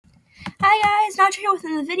Hi guys, Nacho here with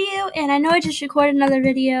another video, and I know I just recorded another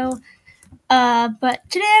video, but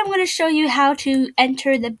today I'm going to show you how to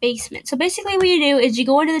enter the basement. So basically what you do is you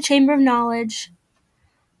go into the Chamber of Knowledge,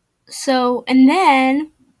 and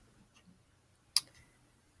then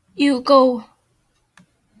you go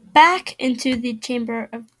back into the Chamber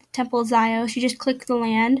of Temple of Zyos. You just click the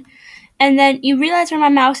land, and then you realize where my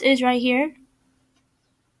mouse is right here.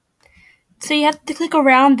 So you have to click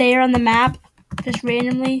around there on the map, just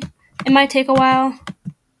randomly. It might take a while.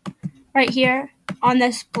 Right here on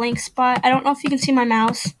this blank spot. I don't know if you can see my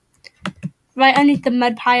mouse. Right underneath the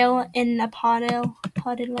mud pile in a podle.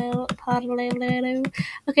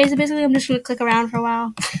 Okay, so basically I'm just gonna click around for a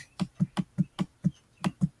while.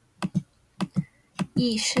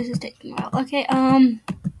 Yeesh, this is taking a while. Okay,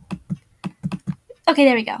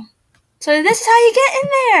 there we go. So this is how you get in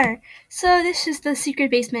there. So this is the secret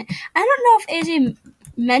basement. I don't know if AJ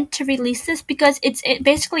meant to release this because it's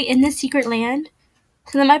basically in the secret land.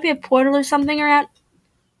 So there might be a portal or something around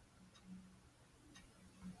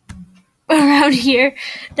here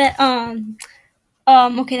that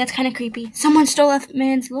okay, that's kind of creepy. Someone stole a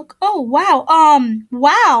man's look. Oh, wow.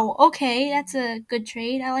 Wow. Okay, that's a good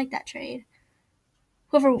trade. I like that trade.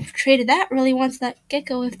 Whoever traded that really wants that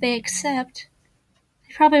gecko if they accept.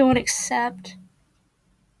 They probably won't accept.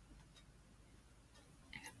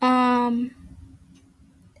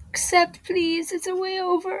 Accept, please. It's a way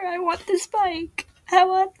over. I want the spike.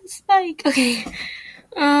 Okay.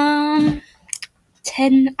 10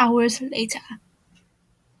 hours later.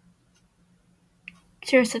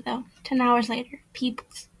 Seriously though, 10 hours later.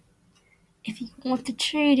 Peoples. If you want the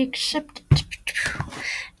trade, accept it.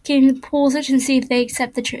 Get in the pool search and see if they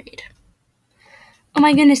accept the trade. Oh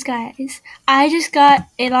my goodness, guys. I just got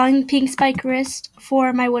a long pink spike wrist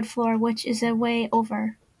for my wood floor, which is a way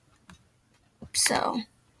over. So,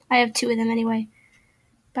 I have 2 of them anyway.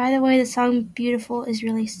 By the way, the song Beautiful is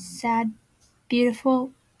really sad.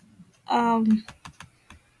 Beautiful.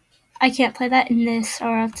 I can't play that in this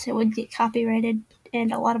or else it would get copyrighted.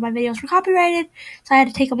 And a lot of my videos were copyrighted, so I had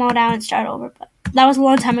to take them all down and start over. But that was a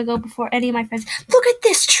long time ago before any of my friends. Look at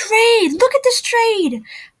this trade! Look at this trade!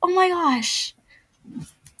 Oh my gosh.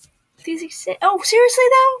 These exist. Oh, seriously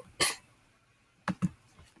though?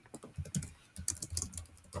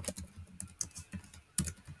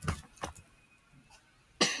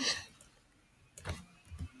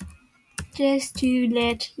 Just to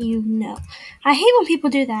let you know. I hate when people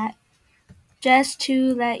do that. Just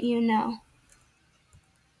to let you know.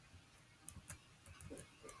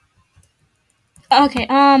 Okay,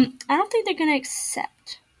 I don't think they're gonna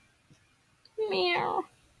accept. Meow.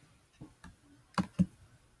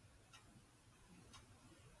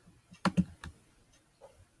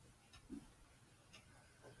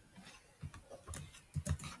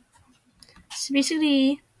 So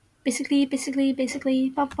basically,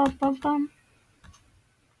 bum.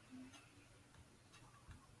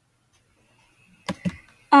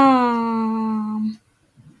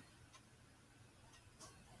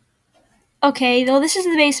 Okay, though this is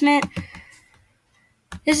the basement.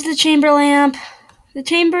 This is the chamber lamp, the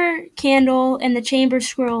chamber candle, and the chamber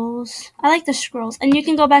scrolls. I like the scrolls. And you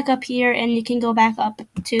can go back up here, and you can go back up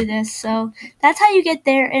to this. So that's how you get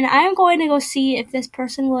there. And I'm going to go see if this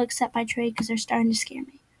person will accept my trade because they're starting to scare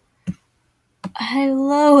me.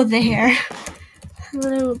 Hello there.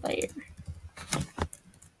 Hello there.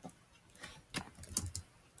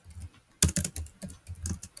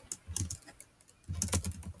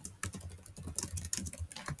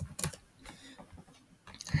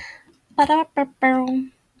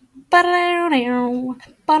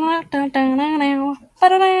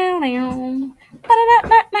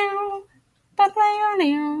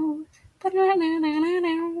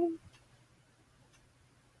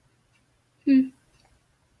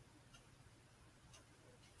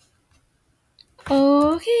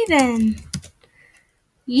 Okay then.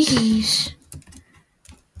 Yeesh.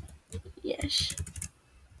 Yes.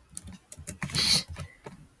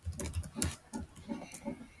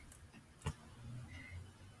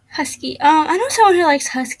 Husky. I know someone who likes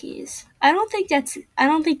huskies. I don't think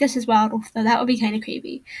this is wild wolf though. That would be kind of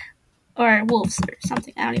creepy. Or wolves or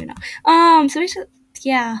something. I don't even know. So basically,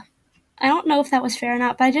 yeah. I don't know if that was fair or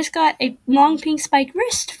not, but I just got a long pink spike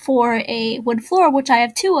wrist for a wood floor, which I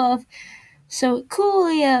have 2 of. So,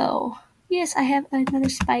 coolio. Yes, I have another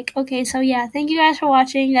spike. Okay, so yeah, thank you guys for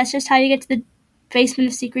watching. That's just how you get to the basement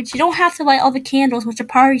of secrets. You don't have to light all the candles, which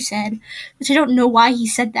Apari said, which I don't know why he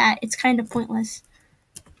said that. It's kind of pointless.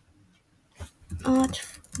 Not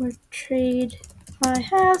for trade. I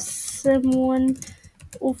have someone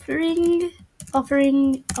offering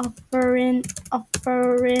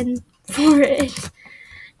for it.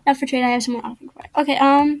 Not for trade, I have someone offering for it.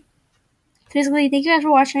 Okay, basically, thank you guys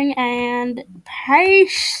for watching, and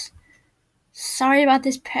peace. Sorry about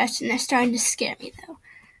this person. They're starting to scare me, though.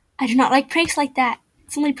 I do not like pranks like that.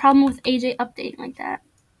 It's the only problem with AJ updating like that.